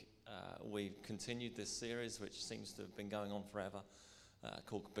we've continued this series, which seems to have been going on forever,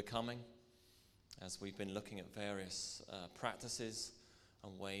 called Becoming, as we've been looking at various practices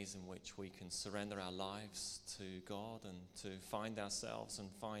and ways in which we can surrender our lives to God and to find ourselves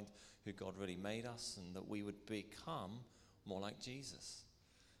and find who God really made us, and that we would become more like Jesus.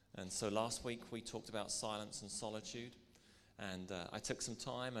 And so last week we talked about silence and solitude, and I took some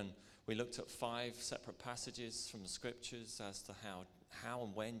time and we looked at 5 separate passages from the scriptures as to how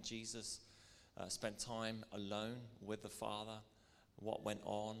and when Jesus spent time alone with the Father, what went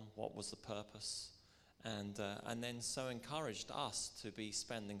on, what was the purpose, and then so encouraged us to be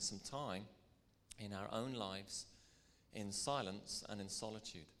spending some time in our own lives in silence and in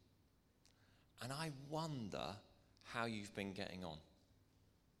solitude. And I wonder how you've been getting on.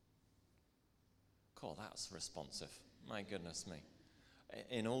 Cool, that's responsive. My goodness me.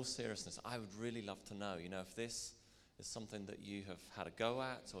 In all seriousness, I would really love to know, if this is something that you have had a go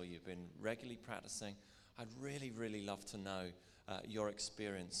at or you've been regularly practicing. I'd really, really love to know your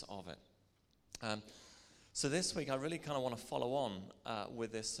experience of it. So this week, I really kind of want to follow on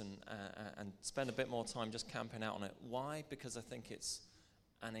with this and spend a bit more time just camping out on it. Why? Because I think it's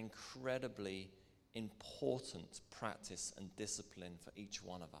an incredibly important practice and discipline for each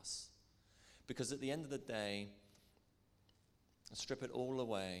one of us. Because at the end of the day, strip it all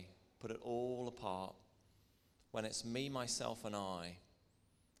away, put it all apart. When it's me, myself, and I,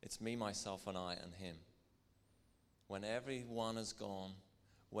 it's me, myself, and I, and him. When everyone is gone,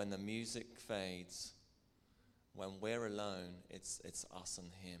 when the music fades, when we're alone, it's us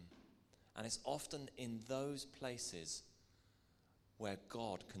and him. And it's often in those places where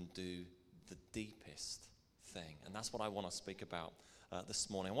God can do the deepest thing. And that's what I want to speak about this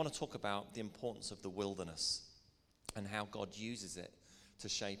morning. I want to talk about the importance of the wilderness and how God uses it to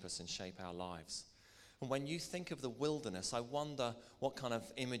shape us and shape our lives. And when you think of the wilderness, I wonder what kind of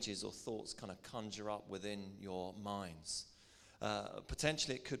images or thoughts kind of conjure up within your minds.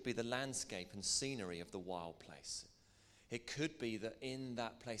 Potentially it could be the landscape and scenery of the wild place. It could be that in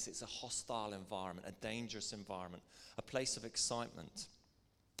that place it's a hostile environment, a dangerous environment, a place of excitement.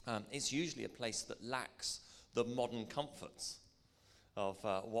 It's usually a place that lacks the modern comforts of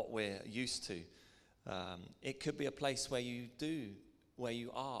what we're used to. It could be a place where you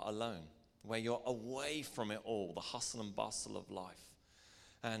are alone, where you're away from it all, the hustle and bustle of life.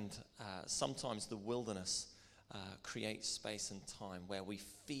 And sometimes the wilderness creates space and time where we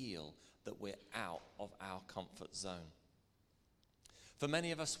feel that we're out of our comfort zone. For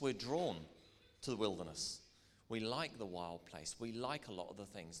many of us, we're drawn to the wilderness. We like the wild place. We like a lot of the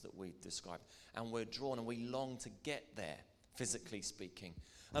things that we described. And we're drawn and we long to get there, physically speaking.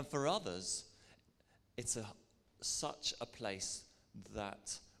 And for others, it's such a place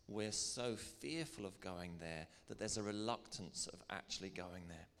that we're so fearful of going there that there's a reluctance of actually going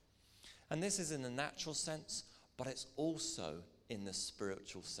there. And this is in the natural sense, but it's also in the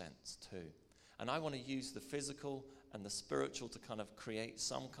spiritual sense too. And I want to use the physical and the spiritual to kind of create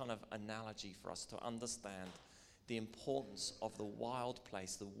some kind of analogy for us to understand the importance of the wild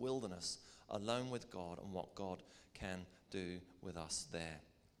place, the wilderness, alone with God, and what God can do with us there.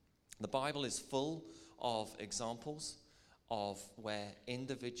 The Bible is full of examples of where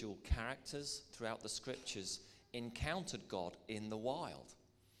individual characters throughout the scriptures encountered God in the wild.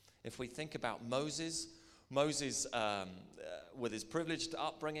 If we think about Moses with his privileged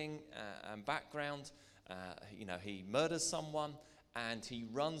upbringing and background, he murders someone and he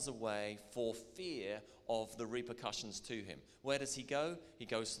runs away for fear of the repercussions to him. Where does he go? He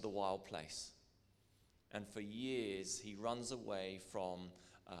goes to the wild place. And for years he runs away from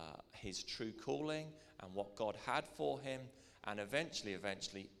his true calling and what God had for him. And eventually,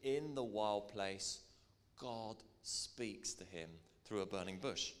 in the wild place, God speaks to him through a burning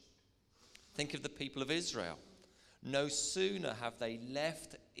bush. Think of the people of Israel. No sooner have they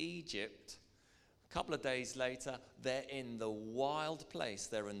left Egypt, a couple of days later, they're in the wild place.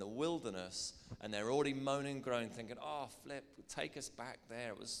 They're in the wilderness, and they're already moaning and groaning, thinking, oh, flip, take us back there.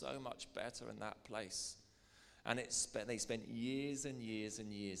 It was so much better in that place. And they spent years and years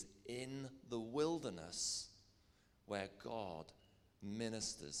and years in the wilderness where God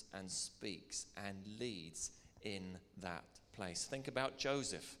ministers and speaks and leads in that place. Think about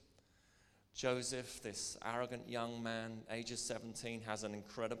Joseph. Joseph, this arrogant young man, ages 17, has an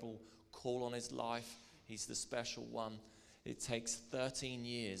incredible call on his life. He's the special one. It takes 13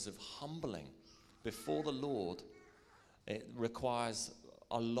 years of humbling before the Lord. It requires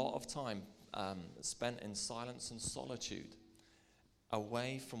a lot of time spent in silence and solitude,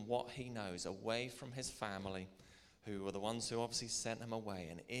 away from what he knows, away from his family, who were the ones who obviously sent him away.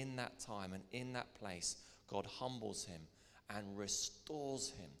 And in that time and in that place, God humbles him and restores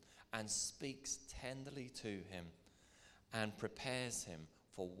him and speaks tenderly to him and prepares him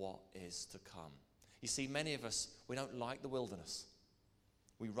for what is to come. You see, many of us, we don't like the wilderness.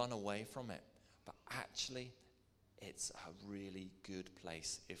 We run away from it. But actually, it's a really good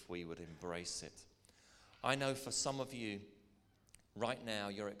place if we would embrace it. I know for some of you, right now,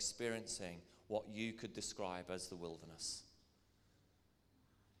 you're experiencing what you could describe as the wilderness.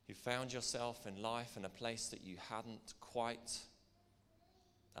 You found yourself in life in a place that you hadn't quite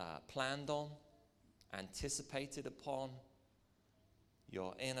planned on, anticipated upon.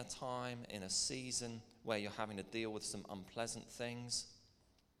 You're in a time, in a season where you're having to deal with some unpleasant things.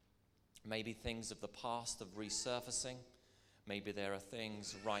 Maybe things of the past of resurfacing. Maybe there are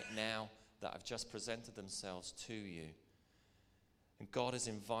things right now that have just presented themselves to you. And God is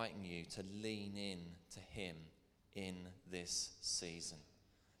inviting you to lean in to him in this season.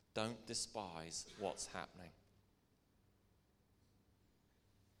 Don't despise what's happening.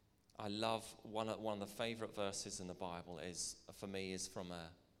 I love one of the favorite verses in the Bible is from a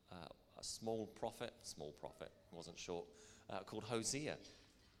small prophet, wasn't short, called Hosea.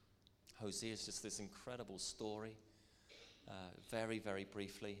 Hosea is just this incredible story. Very, very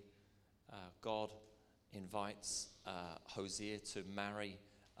briefly, God invites Hosea to marry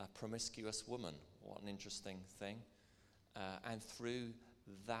a promiscuous woman. What an interesting thing. And through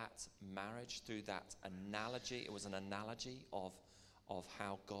that marriage, through that analogy, it was an analogy of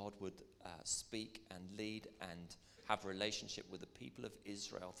how God would speak and lead and have a relationship with the people of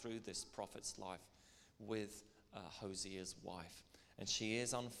Israel through this prophet's life with Hosea's wife. And she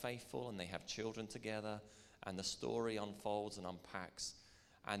is unfaithful, and they have children together, and the story unfolds and unpacks.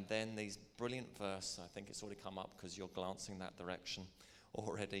 And then these brilliant verse, I think it's already come up because you're glancing that direction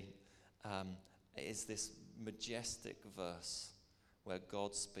already, is this majestic verse where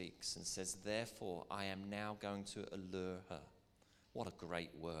God speaks and says, "Therefore I am now going to allure her." What a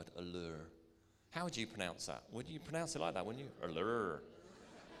great word, allure. How would you pronounce that? Would you pronounce it like that, wouldn't you? Allure.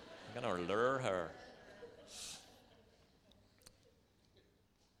 I'm going to allure her.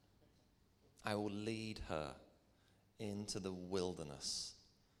 I will lead her into the wilderness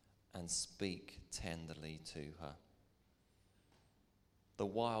and speak tenderly to her. The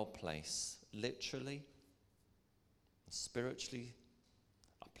wild place, literally, spiritually,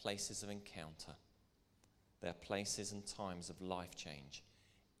 are places of encounter. They're places and times of life change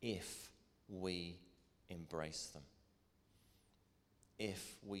if we embrace them.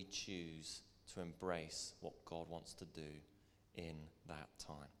 If we choose to embrace what God wants to do in that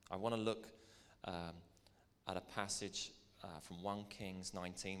time. I want to look at a passage from 1 Kings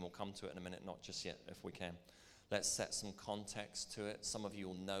 19. We'll come to it in a minute, not just yet if we can. Let's set some context to it. Some of you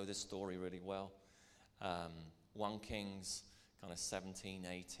will know this story really well. 1 Kings kind of 17,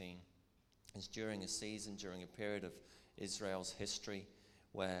 18. It's during a period of Israel's history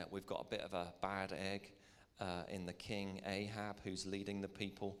where we've got a bit of a bad egg in the king Ahab, who's leading the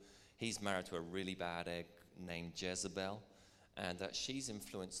people. He's married to a really bad egg named Jezebel, and she's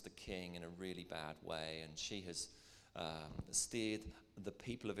influenced the king in a really bad way, and she has steered the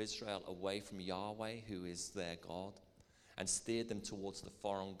people of Israel away from Yahweh, who is their God, and steered them towards the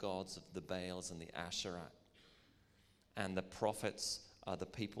foreign gods of the Baals and the Asherah. And the prophets are the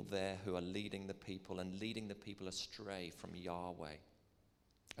people there who are leading the people astray from Yahweh.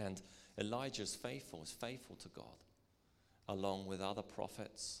 And Elijah's faithful to God, along with other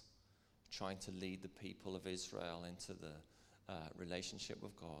prophets, trying to lead the people of Israel into the relationship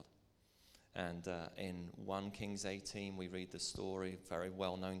with God. And in 1 Kings 18, we read the story, very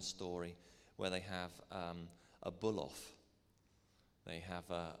well-known story, where they have a bull off. They have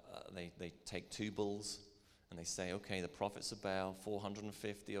they take two bulls, and they say, okay, the prophets of Baal,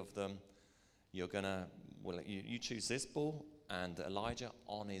 450 of them, you choose this bull, and Elijah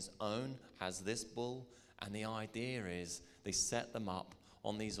on his own has this bull, and the idea is they set them up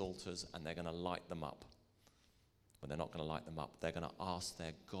on these altars, and they're going to light them up. But they're not going to light them up. They're going to ask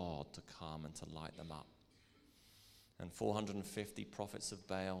their God to come and to light them up. And 450 prophets of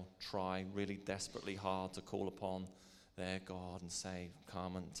Baal try really desperately hard to call upon their God and say,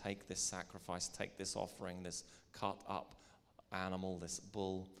 come and take this sacrifice, take this offering, this cut up animal, this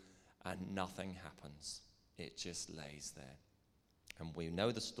bull, and nothing happens. It just lays there. And we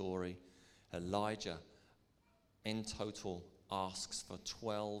know the story. Elijah, in total, asks for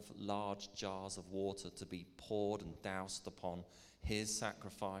 12 large jars of water to be poured and doused upon his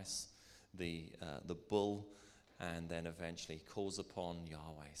sacrifice, the bull, and then eventually calls upon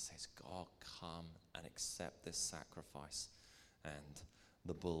Yahweh, says, God, come and accept this sacrifice. And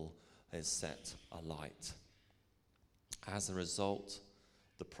the bull is set alight. As a result,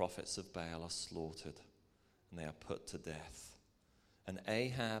 the prophets of Baal are slaughtered, and they are put to death. And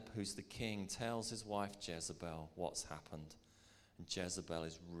Ahab, who's the king, tells his wife Jezebel what's happened. And Jezebel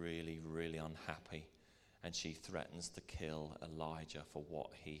is really, really unhappy. And she threatens to kill Elijah for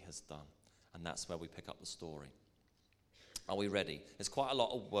what he has done. And that's where we pick up the story. Are we ready? There's quite a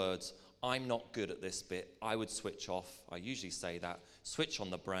lot of words. I'm not good at this bit. I would switch off. I usually say that. Switch on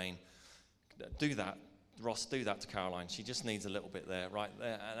the brain. Do that. Ross, do that to Caroline. She just needs a little bit there, right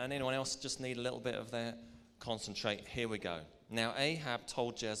there. And anyone else just need a little bit of there? Concentrate. Here we go. Now Ahab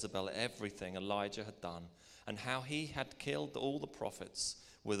told Jezebel everything Elijah had done and how he had killed all the prophets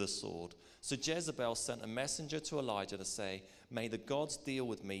with a sword. So Jezebel sent a messenger to Elijah to say, "May the gods deal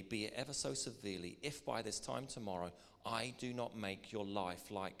with me, be it ever so severely, if by this time tomorrow I do not make your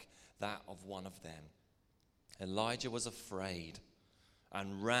life like that of one of them." Elijah was afraid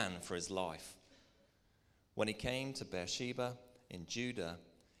and ran for his life. When he came to Beersheba in Judah,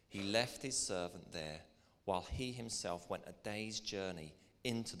 he left his servant there while he himself went a day's journey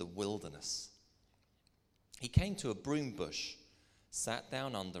into the wilderness. He came to a broom bush, sat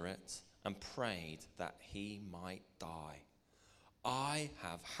down under it, and prayed that he might die. "I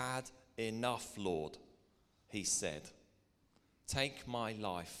have had enough, Lord," he said. "Take my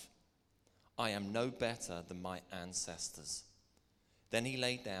life. I am no better than my ancestors." Then he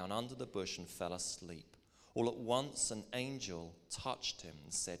lay down under the bush and fell asleep. All at once an angel touched him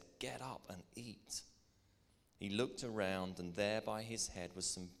and said, "Get up and eat." He looked around, and there by his head was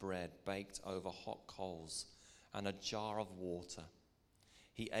some bread baked over hot coals and a jar of water.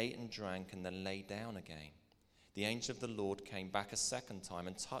 He ate and drank and then lay down again. The angel of the Lord came back a second time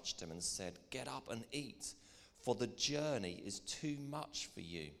and touched him and said, "Get up and eat, for the journey is too much for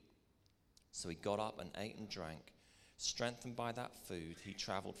you." So he got up and ate and drank. Strengthened by that food, he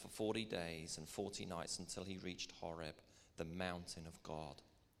traveled for 40 days and 40 nights until he reached Horeb, the mountain of God.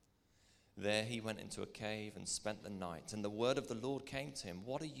 There he went into a cave and spent the night. And the word of the Lord came to him,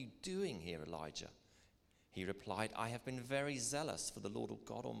 "What are you doing here, Elijah?" He replied, "I have been very zealous for the Lord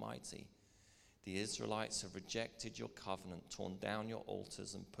God Almighty. The Israelites have rejected your covenant, torn down your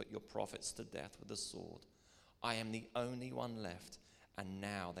altars, and put your prophets to death with the sword. I am the only one left, and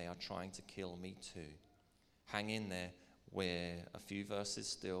now they are trying to kill me too." Hang in there. We're a few verses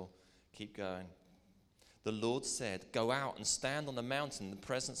still. Keep going. The Lord said, "Go out and stand on the mountain in the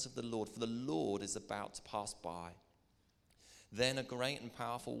presence of the Lord, for the Lord is about to pass by." Then a great and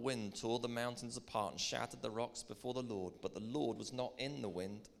powerful wind tore the mountains apart and shattered the rocks before the Lord, but the Lord was not in the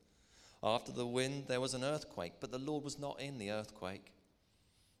wind. After the wind there was an earthquake, but the Lord was not in the earthquake.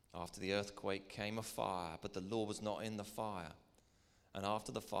 After the earthquake came a fire, but the Lord was not in the fire. And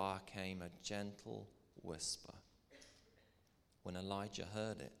after the fire came a gentle whisper. When Elijah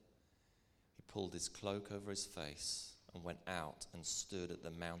heard it, he pulled his cloak over his face and went out and stood at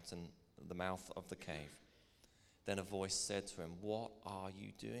the mouth of the cave. Then a voice said to him, "What are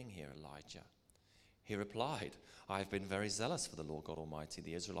you doing here, Elijah?" He replied, "I have been very zealous for the Lord God Almighty.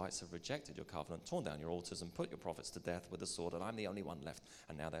 The Israelites have rejected your covenant, torn down your altars, and put your prophets to death with the sword, and I'm the only one left,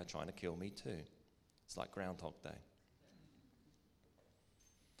 and now they're trying to kill me too." It's like Groundhog Day.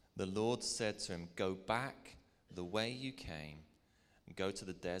 The Lord said to him, "Go back the way you came and go to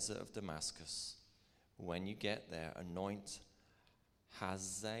the desert of Damascus. When you get there, anoint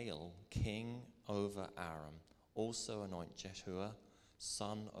Hazael king over Aram. Also anoint Jeshua,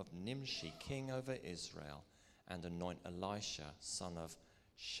 son of Nimshi, king over Israel, and anoint Elisha, son of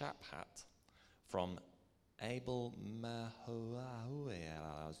Shaphat, from Abel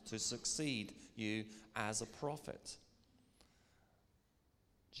Meholah, to succeed you as a prophet."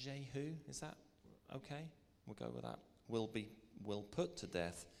 Jehu, is that okay? We'll go with that. Will put to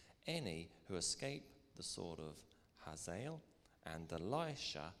death any who escape the sword of Hazael, and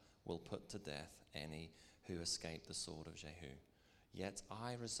Elisha will put to death any who escape the sword of Jehu. Yet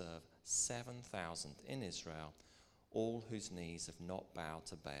I reserve 7,000 in Israel, all whose knees have not bowed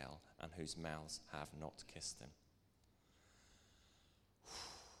to Baal and whose mouths have not kissed him.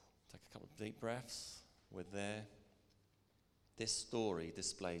 Take a couple of deep breaths. We're there. This story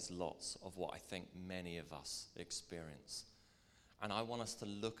displays lots of what I think many of us experience. And I want us to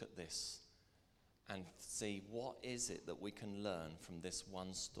look at this and see, what is it that we can learn from this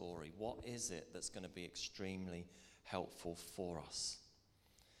one story? What is it that's going to be extremely helpful for us?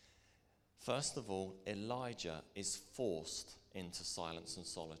 First of all, Elijah is forced into silence and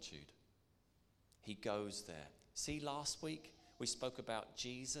solitude. He goes there. See, last week we spoke about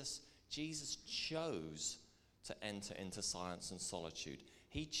Jesus. Jesus chose to enter into silence and solitude.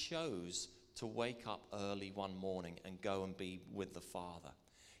 He chose to wake up early one morning and go and be with the Father.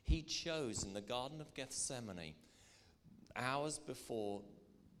 He chose in the Garden of Gethsemane, hours before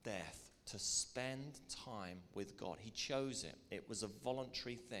death, to spend time with God. He chose it. It was a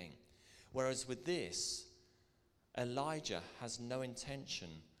voluntary thing. Whereas with this, Elijah has no intention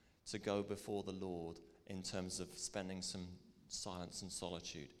to go before the Lord in terms of spending some silence and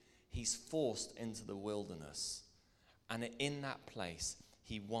solitude. He's forced into the wilderness, and in that place,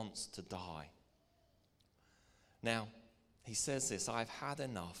 he wants to die. Now, he says this, "I've had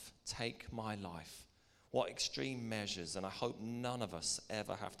enough, take my life." What extreme measures, and I hope none of us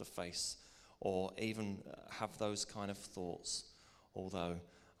ever have to face or even have those kind of thoughts, although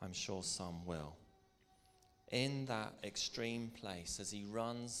I'm sure some will. In that extreme place, as he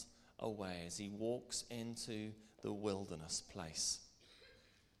runs away, as he walks into the wilderness place,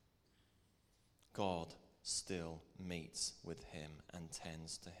 God still meets with him and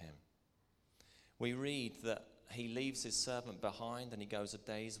tends to him. We read that he leaves his servant behind and he goes a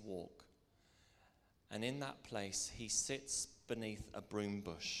day's walk. And in that place, he sits beneath a broom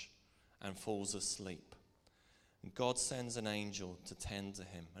bush and falls asleep. And God sends an angel to tend to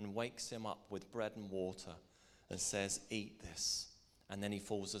him and wakes him up with bread and water and says, "Eat this." And then he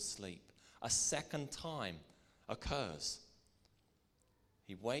falls asleep. A second time occurs.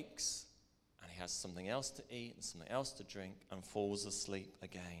 He wakes and he has something else to eat and something else to drink and falls asleep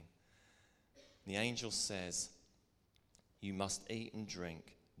again. The angel says, "You must eat and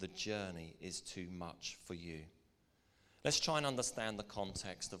drink. The journey is too much for you." Let's try and understand the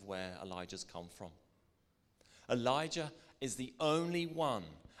context of where Elijah's come from. Elijah is the only one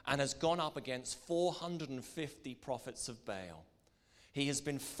and has gone up against 450 prophets of Baal. He has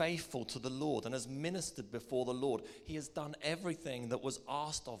been faithful to the Lord and has ministered before the Lord. He has done everything that was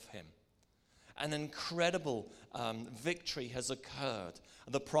asked of him. An incredible victory has occurred.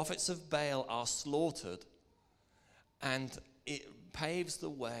 The prophets of Baal are slaughtered, and it paves the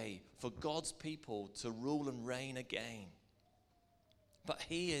way for God's people to rule and reign again. But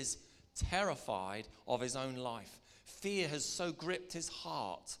he is terrified of his own life. Fear has so gripped his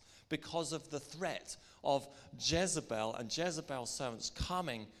heart because of the threat of Jezebel and Jezebel's servants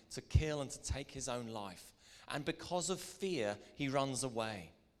coming to kill and to take his own life. And because of fear, he runs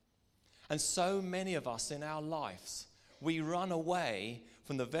away. And so many of us in our lives, we run away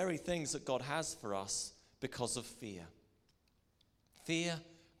from the very things that God has for us because of fear. Fear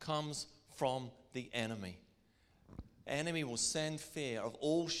comes from the enemy. Enemy will send fear of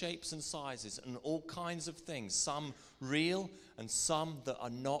all shapes and sizes and all kinds of things, some real and some that are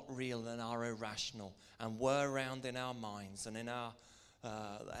not real and are irrational and whir around in our minds and in our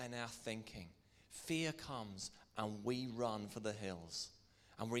thinking. Fear comes and we run for the hills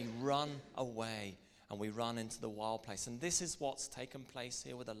and we run away and we run into the wild place. And this is what's taken place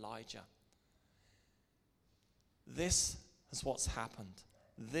here with Elijah. This is what's happened.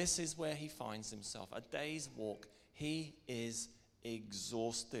 This is where he finds himself. A day's walk. He is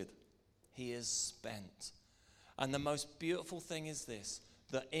exhausted. He is spent. And the most beautiful thing is this,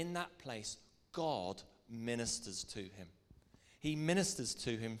 that in that place, God ministers to him. He ministers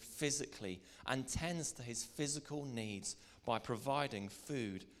to him physically and tends to his physical needs by providing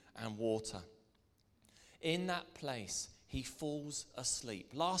food and water. In that place, he falls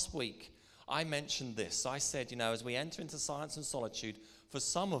asleep. Last week, I mentioned this. I said, as we enter into silence and solitude, for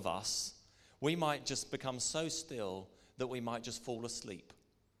some of us, we might just become so still that we might just fall asleep.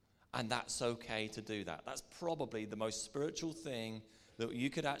 And that's okay to do that. That's probably the most spiritual thing that you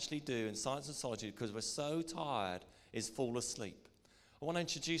could actually do in silence and solitude, because we're so tired, is fall asleep. I want to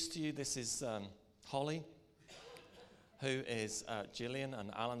introduce to you, this is Holly, who is Gillian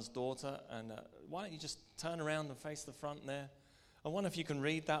and Alan's daughter. And why don't you just turn around and face the front there? I wonder if you can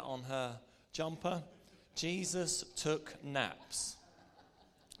read that on her jumper. Jesus took naps.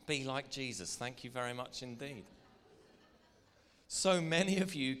 Be like Jesus. Thank you very much indeed. So many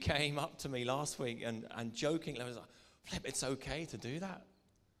of you came up to me last week and jokingly was like, "Flip, it's okay to do that."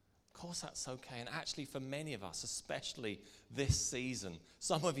 Of course that's okay. And actually for many of us, especially this season,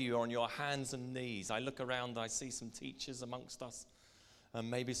 some of you are on your hands and knees. I look around, I see some teachers amongst us, and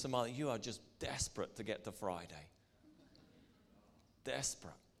maybe some other. You are just desperate to get to Friday.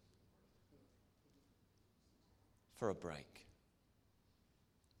 Desperate for a break.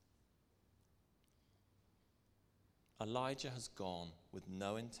 Elijah has gone with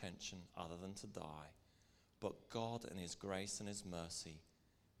no intention other than to die, but God in his grace and his mercy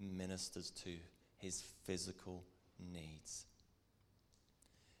ministers to his physical needs.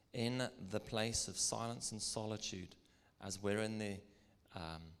 In the place of silence and solitude, as we're in the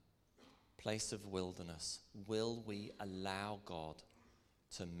place of wilderness, will we allow God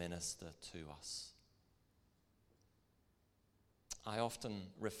to minister to us? I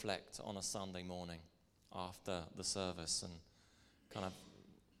often reflect on a Sunday morning after the service and kind of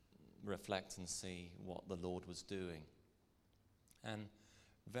reflect and see what the Lord was doing. And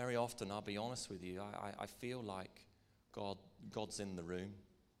very often, I'll be honest with you, I feel like God's in the room,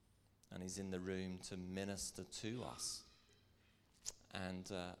 and he's in the room to minister to us.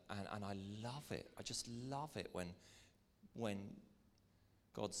 And I love it. I just love it when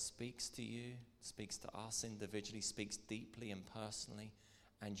God speaks to you, speaks to us individually, speaks deeply and personally,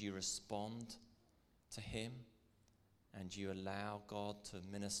 and you respond to him, and you allow God to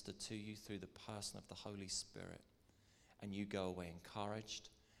minister to you through the person of the Holy Spirit, and you go away encouraged,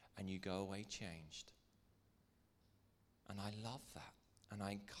 and you go away changed. And I love that. And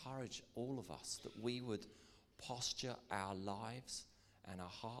I encourage all of us that we would posture our lives and our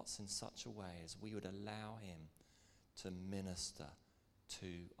hearts in such a way as we would allow him to minister to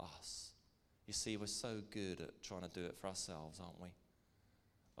us. You see, we're so good at trying to do it for ourselves, aren't we?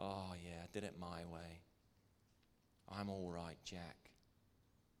 Oh yeah, I did it my way. I'm all right, Jack.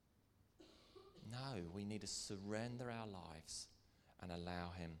 No, we need to surrender our lives and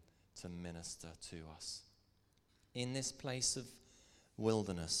allow him to minister to us. In this place of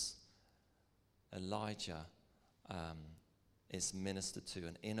wilderness, Elijah is ministered to,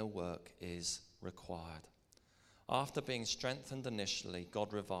 and inner work is required. After being strengthened initially,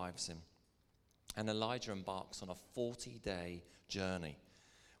 God revives him, and Elijah embarks on a 40-day journey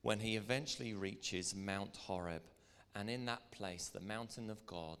when he eventually reaches Mount Horeb, and in that place, the mountain of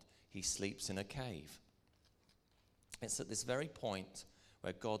God, he sleeps in a cave. It's at this very point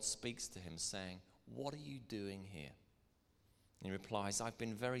where God speaks to him saying, "What are you doing here?" And he replies, "I've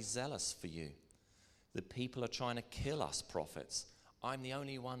been very zealous for you. The people are trying to kill us prophets. I'm the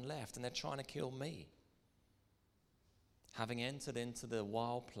only one left, and they're trying to kill me." Having entered into the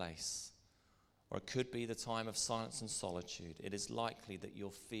wild place, or it could be the time of silence and solitude, it is likely that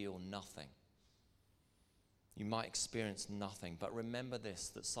you'll feel nothing. You might experience nothing, but remember this,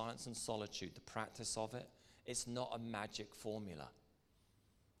 that silence and solitude, the practice of it, it's not a magic formula.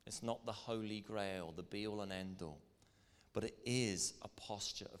 It's not the holy grail, the be-all and end-all, but it is a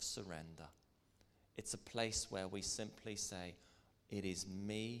posture of surrender. It's a place where we simply say, it is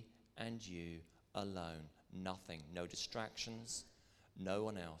me and you alone, nothing, no distractions, no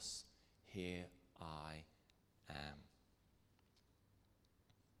one else. Here I am.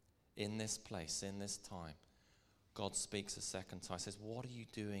 In this place, in this time, God speaks a second time, says, "What are you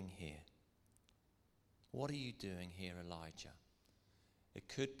doing here? What are you doing here, Elijah?" It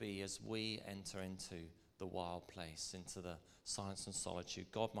could be as we enter into the wild place, into the silence and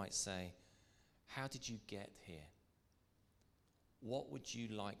solitude, God might say, "How did you get here? What would you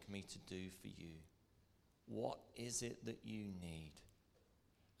like me to do for you? What is it that you need?"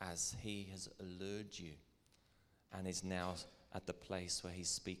 As he has allured you and is now at the place where he's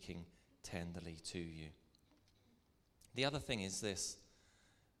speaking tenderly to you. The other thing is this.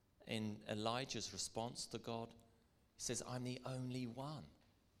 In Elijah's response to God, he says, "I'm the only one."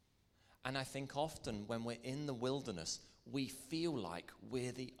 And I think often when we're in the wilderness, we feel like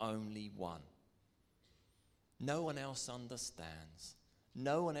we're the only one. No one else understands.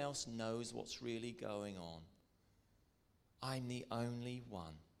 No one else knows what's really going on. I'm the only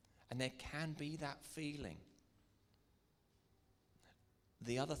one. And there can be that feeling.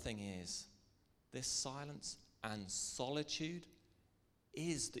 The other thing is, this silence and solitude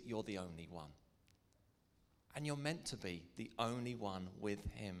is that you're the only one. And you're meant to be the only one with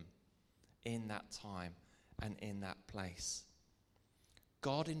him in that time and in that place.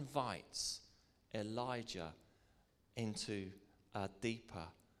 God invites Elijah into a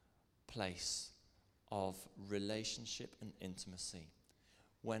deeper place of relationship and intimacy.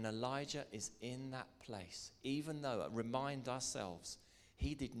 When Elijah is in that place, even though, remind ourselves,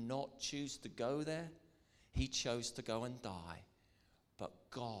 he did not choose to go there, he chose to go and die.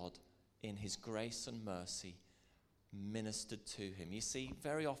 But God, in his grace and mercy, ministered to him. You see,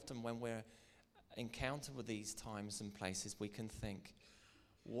 very often when we're encountered with these times and places, we can think,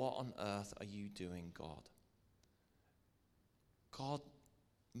 what on earth are you doing, God? God,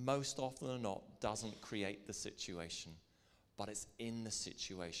 most often than not, doesn't create the situation, but it's in the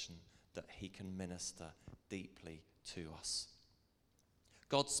situation that he can minister deeply to us.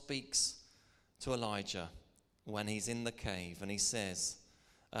 God speaks to Elijah when he's in the cave, and he says,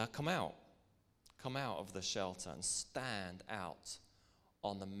 come out of the shelter and stand out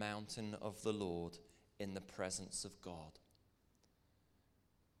on the mountain of the Lord in the presence of God.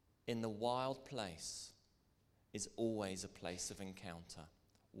 In the wild place is always a place of encounter.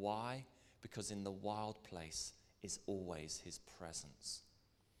 Why? Because in the wild place is always his presence.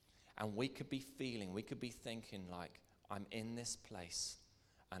 And we could be thinking like, I'm in this place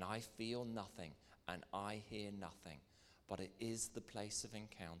and I feel nothing and I hear nothing. but it is the place of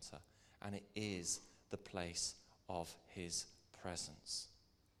encounter, and it is the place of his presence.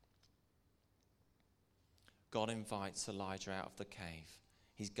 God invites Elijah out of the cave.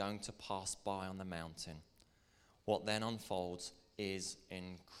 He's going to pass by on the mountain. What then unfolds is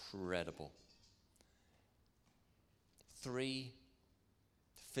incredible. 3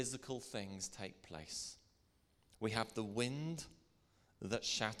 physical things take place. We have the wind that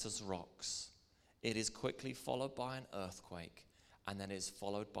shatters rocks. It is quickly followed by an earthquake, and then is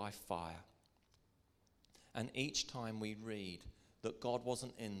followed by fire. And each time we read that God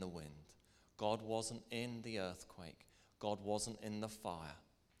wasn't in the wind, God wasn't in the earthquake, God wasn't in the fire,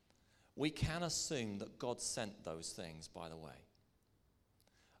 we can assume that God sent those things, by the way.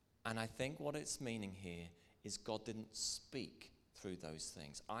 And I think what it's meaning here is God didn't speak through those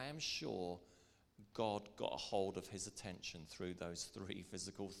things. I am sure God got a hold of his attention through those 3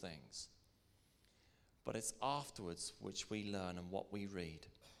 physical things. But it's afterwards which we learn and what we read.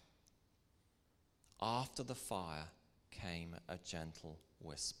 After the fire came a gentle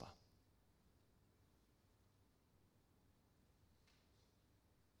whisper.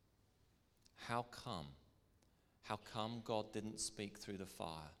 How come? How come God didn't speak through the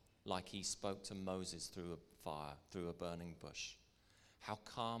fire like he spoke to Moses through a fire, through a burning bush? How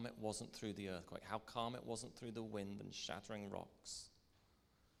come it wasn't through the earthquake? How come it wasn't through the wind and shattering rocks?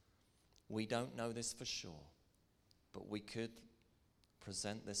 We don't know this for sure, but we could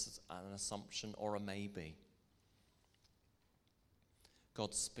present this as an assumption or a maybe.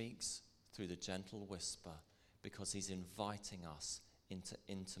 God speaks through the gentle whisper because he's inviting us into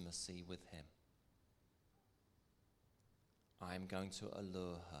intimacy with him. I am going to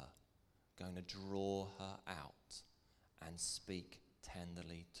allure her, going to draw her out and speak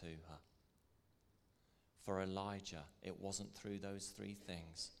tenderly to her. For Elijah, it wasn't through those 3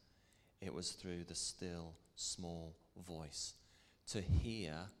 things. It was through the still, small voice. To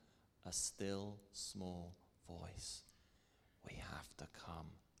hear a still, small voice, we have to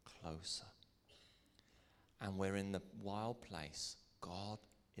come closer. And we're in the wild place. God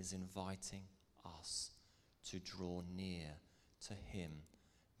is inviting us to draw near to him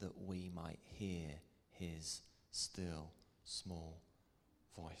that we might hear his still, small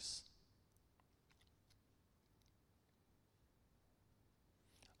voice.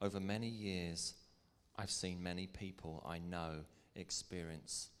 Over many years, I've seen many people I know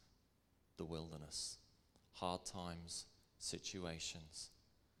experience the wilderness, hard times, situations.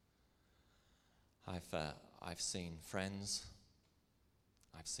 I've seen friends,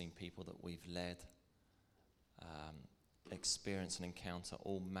 I've seen people that we've led experience and encounter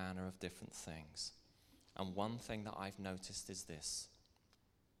all manner of different things. And one thing that I've noticed is this: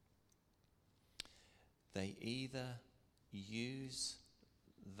 they either use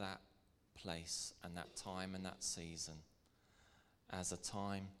that place and that time and that season as a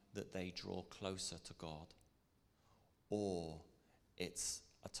time that they draw closer to God, or it's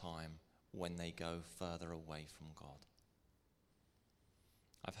a time when they go further away from God.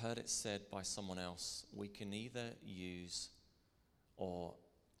 I've heard it said by someone else, we can either use or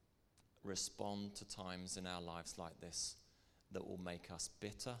respond to times in our lives like this that will make us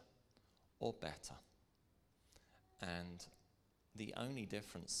bitter or better. And the only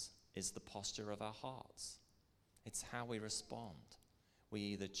difference is the posture of our hearts. It's how we respond. We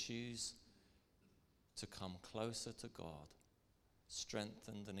either choose to come closer to God,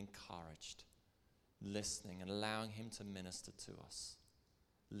 strengthened and encouraged, listening and allowing him to minister to us,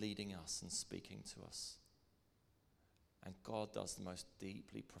 leading us and speaking to us. And God does the most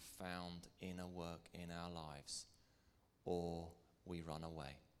deeply profound inner work in our lives, or we run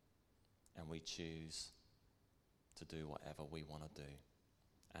away and we choose to do whatever we want to do,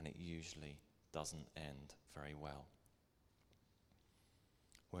 and it usually doesn't end very well.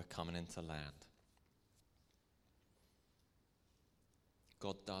 We're coming into land.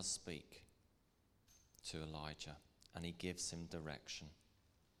 God does speak to Elijah, and he gives him direction.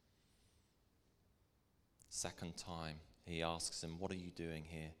 Second time, he asks him, "What are you doing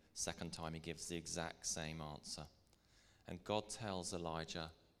here?" Second time, he gives the exact same answer. And God tells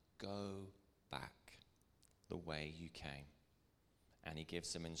Elijah, "Go back the way you came." And he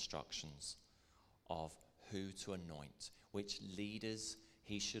gives him instructions of who to anoint, which leaders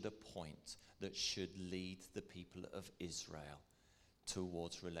he should appoint that should lead the people of Israel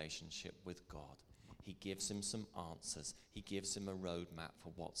towards relationship with God. He gives him some answers. He gives him a roadmap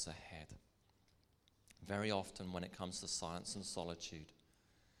for what's ahead. Very often when it comes to silence and solitude,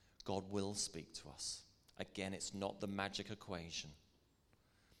 God will speak to us. Again, it's not the magic equation.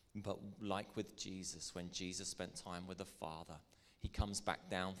 But like with Jesus, when Jesus spent time with the Father, He comes back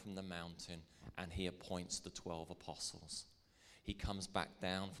down from the mountain and he appoints the 12 apostles. He comes back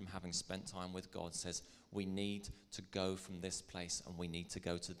down from having spent time with God, says, we need to go from this place and we need to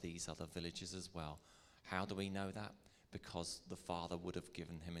go to these other villages as well. How do we know that? Because the Father would have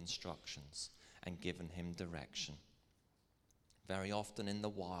given him instructions and given him direction. Very often in the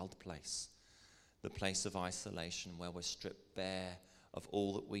wild place, the place of isolation where we're stripped bare of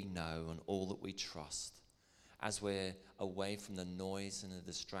all that we know and all that we trust, as we're away from the noise and the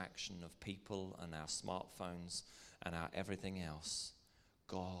distraction of people and our smartphones and our everything else,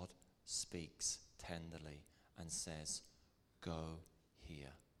 God speaks tenderly and says, go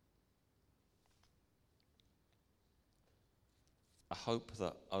here. I hope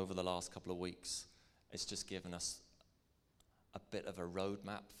that over the last couple of weeks, it's just given us a bit of a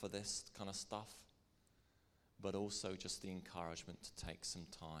roadmap for this kind of stuff, but also just the encouragement to take some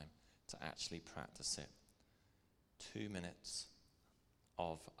time to actually practice it. 2 minutes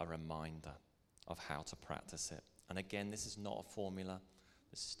of a reminder of how to practice it. And again, this is not a formula.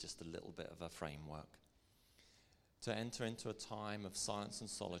 This is just a little bit of a framework. To enter into a time of silence and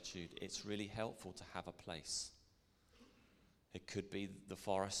solitude, it's really helpful to have a place. It could be the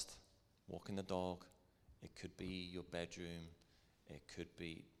forest, walking the dog. It could be your bedroom. It could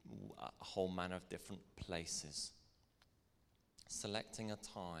be a whole manner of different places. Selecting a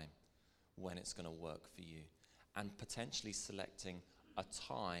time when it's going to work for you, and potentially selecting a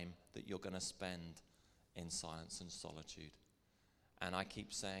time that you're going to spend in silence and solitude. And I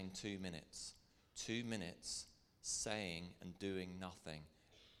keep saying 2 minutes. 2 minutes saying and doing nothing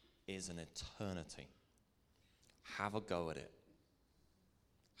is an eternity. Have a go at it.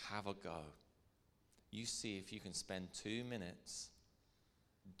 Have a go. You see if you can spend 2 minutes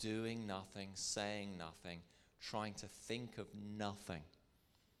doing nothing, saying nothing, trying to think of nothing.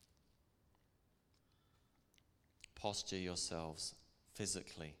 Posture yourselves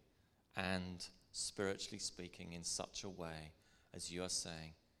physically and spiritually speaking in such a way as you are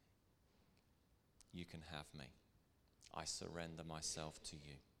saying, you can have me. I surrender myself to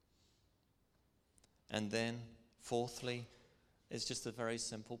you. And then, fourthly, it's just a very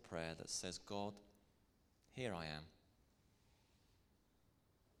simple prayer that says, God, here I am.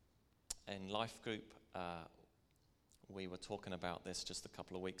 In life group, we were talking about this just a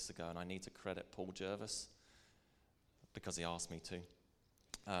couple of weeks ago, and I need to credit Paul Jervis because he asked me to.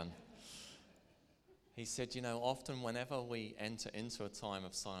 He said, you know, often whenever we enter into a time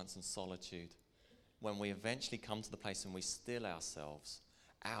of silence and solitude, when we eventually come to the place and we still ourselves,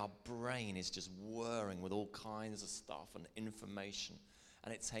 our brain is just whirring with all kinds of stuff and information,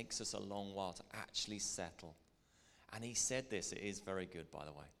 and it takes us a long while to actually settle. And he said this, it is very good, by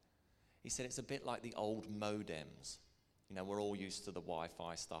the way. He said it's a bit like the old modems. You know, we're all used to the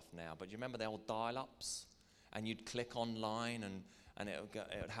Wi-Fi stuff now, but you remember the old dial-ups? And you'd click online and it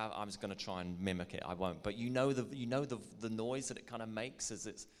would have, I was going to try and mimic it, I won't. But you know the noise that it kind of makes as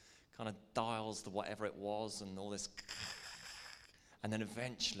it kind of dials to whatever it was and all this. And then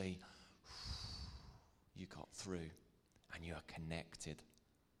eventually, you got through and you are connected.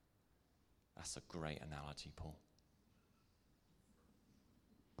 That's a great analogy, Paul.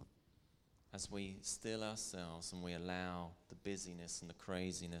 As we still ourselves and we allow the busyness and the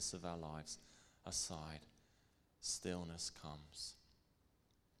craziness of our lives aside, stillness comes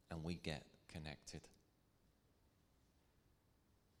and we get connected.